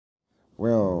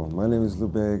Well, my name is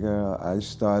Bega. I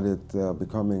started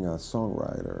becoming a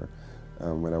songwriter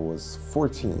when I was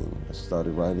 14. I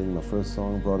started writing my first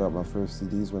song, brought out my first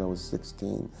CDs when I was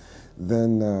 16.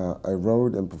 Then I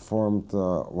wrote and performed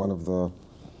one of the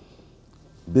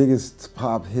biggest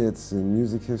pop hits in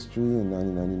music history in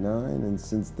 1999, and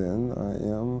since then I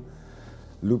am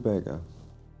Bega.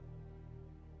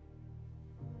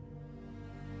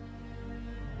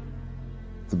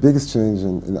 The biggest change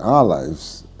in our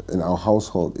lives, in our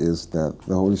household, is that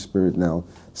the Holy Spirit now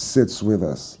sits with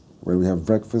us. When we have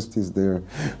breakfast, He's there.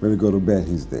 When we go to bed,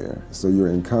 He's there. So you're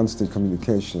in constant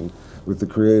communication with the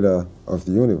Creator of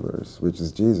the universe, which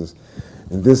is Jesus.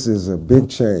 And this is a big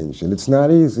change. And it's not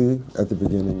easy at the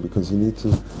beginning because you need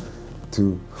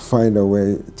to find a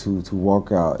way to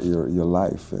walk out your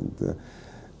life. And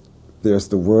there's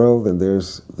the world, and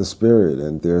there's the Spirit,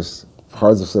 and there's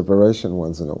parts of separation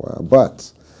once in a while.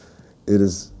 But it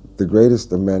is the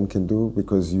greatest a man can do,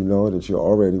 because you know that you're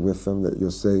already with Him, that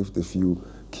you're saved if you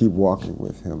keep walking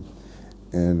with Him.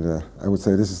 And I would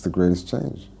say this is the greatest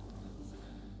change.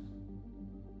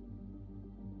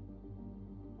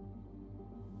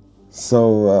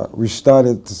 So we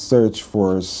started to search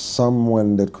for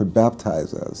someone that could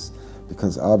baptize us,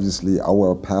 because obviously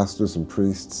our pastors and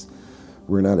priests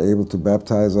were not able to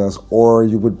baptize us, or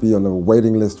you would be on a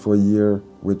waiting list for a year,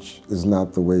 which is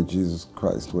not the way Jesus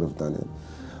Christ would have done it.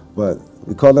 But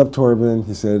we called up Torben.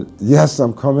 He said, yes,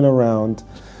 I'm coming around,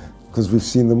 because we've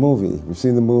seen the movie. We've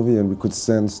seen the movie, and we could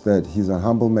sense that he's a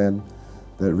humble man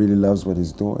that really loves what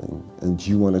he's doing. And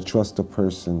you want to trust a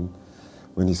person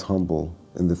when he's humble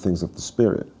in the things of the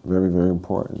Spirit. Very, very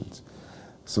important.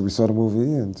 So we saw the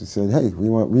movie, and he said, hey,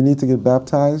 we need to get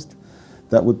baptized.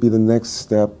 That would be the next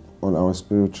step on our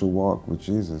spiritual walk with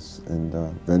Jesus. And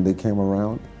then they came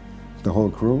around, the whole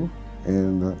crew,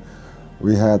 and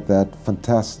we had that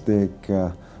fantastic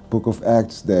Book of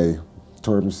Acts day.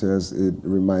 Torben says it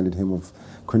reminded him of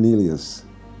Cornelius,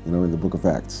 in the Book of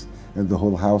Acts, and the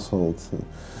whole household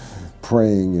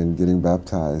praying and getting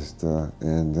baptized.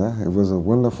 And it was a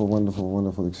wonderful, wonderful,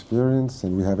 wonderful experience,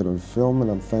 and we have it on film,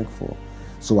 and I'm thankful.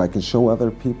 So I can show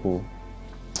other people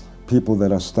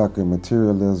that are stuck in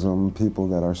materialism, people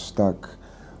that are stuck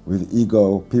with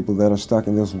ego, people that are stuck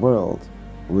in this world,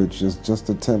 which is just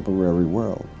a temporary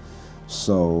world.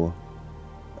 So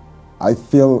I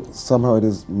feel somehow it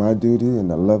is my duty, and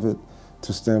I love it,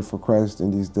 to stand for Christ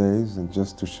in these days and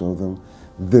just to show them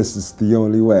this is the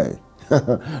only way,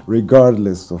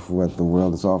 regardless of what the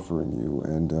world is offering you.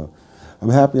 And I'm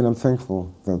happy and I'm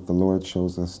thankful that the Lord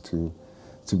chose us to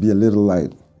be a little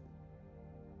light.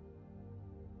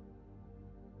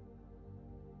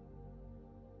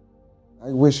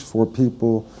 I wish for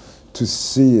people to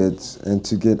see it and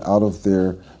to get out of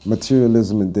their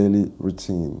materialism and daily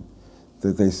routine,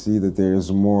 that they see that there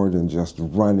is more than just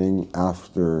running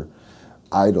after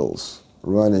idols,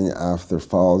 running after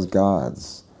false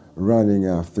gods, running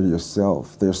after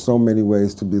yourself. There's so many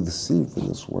ways to be deceived in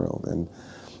this world, and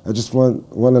I just want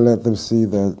to let them see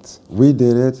that we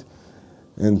did it,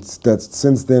 and that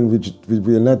since then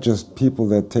we are not just people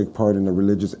that take part in a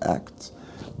religious act,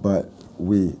 but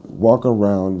we walk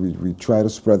around, we try to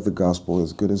spread the gospel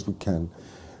as good as we can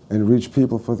and reach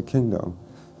people for the kingdom.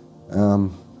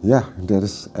 Yeah, that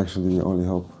is actually the only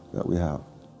hope that we have.